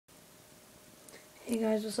Hey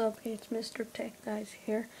guys, what's up? It's MrTechguys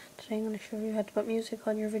here. Today I'm going to show you how to put music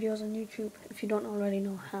on your videos on YouTube if you don't already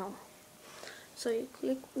know how. So you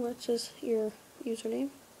click where it says your username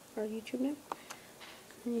or YouTube name,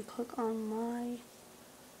 and you click on My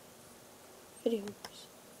Videos.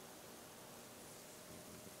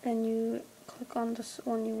 And you click on this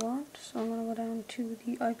one you want. So I'm going to go down to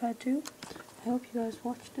the iPad 2. I hope you guys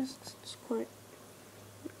watch this. It's quite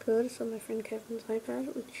good. It's on my friend Kevin's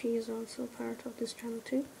iPad, which he is also part of this channel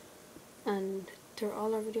too. And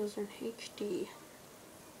all our videos are in HD,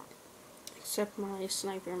 except my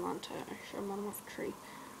sniper montage. I'm on off 3.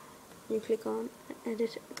 You click on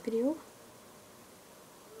edit video.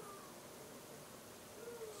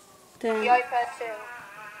 Then the iPad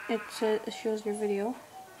 2. It shows your video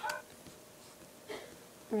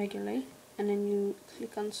regularly, and then you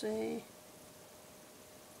click on say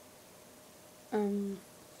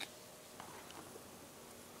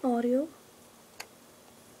audio.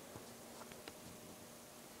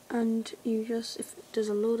 And you just, if there's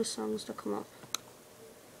a load of songs that come up,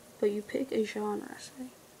 but you pick a genre, say,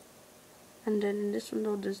 and then in this one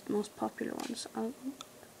though, there's the most popular ones.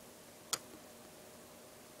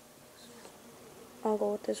 I'll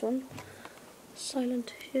go with this one, Silent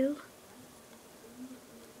Hill.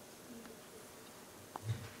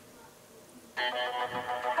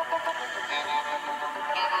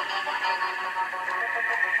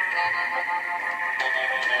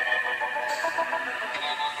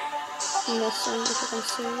 And this song, if you can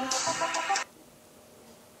see.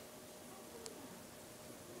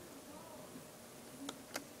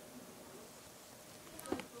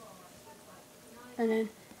 And then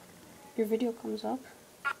your video comes up.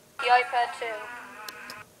 The iPad 2.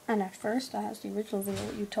 And at first that has the original video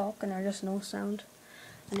where you talk and there's just no sound.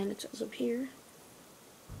 And then it says up here,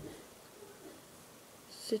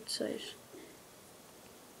 sit site.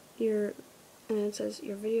 And it says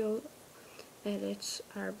your video edits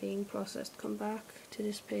are being processed. Come back to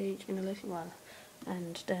this page in a little while,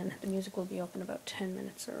 and then the music will be up in about 10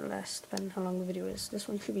 minutes or less, depending how long the video is. This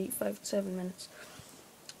one should be 5 to 7 minutes.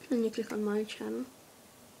 And you click on my channel,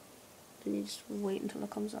 then you just wait until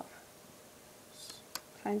it comes up.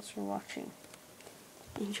 Thanks for watching.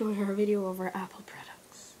 Enjoy our video over Apple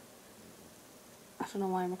products. I don't know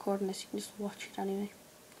why I'm recording this, you can just watch it anyway.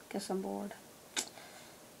 Guess I'm bored.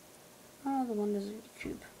 Oh, the one is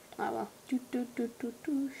YouTube. Ah well.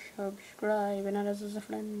 Subscribe and add us as a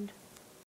friend.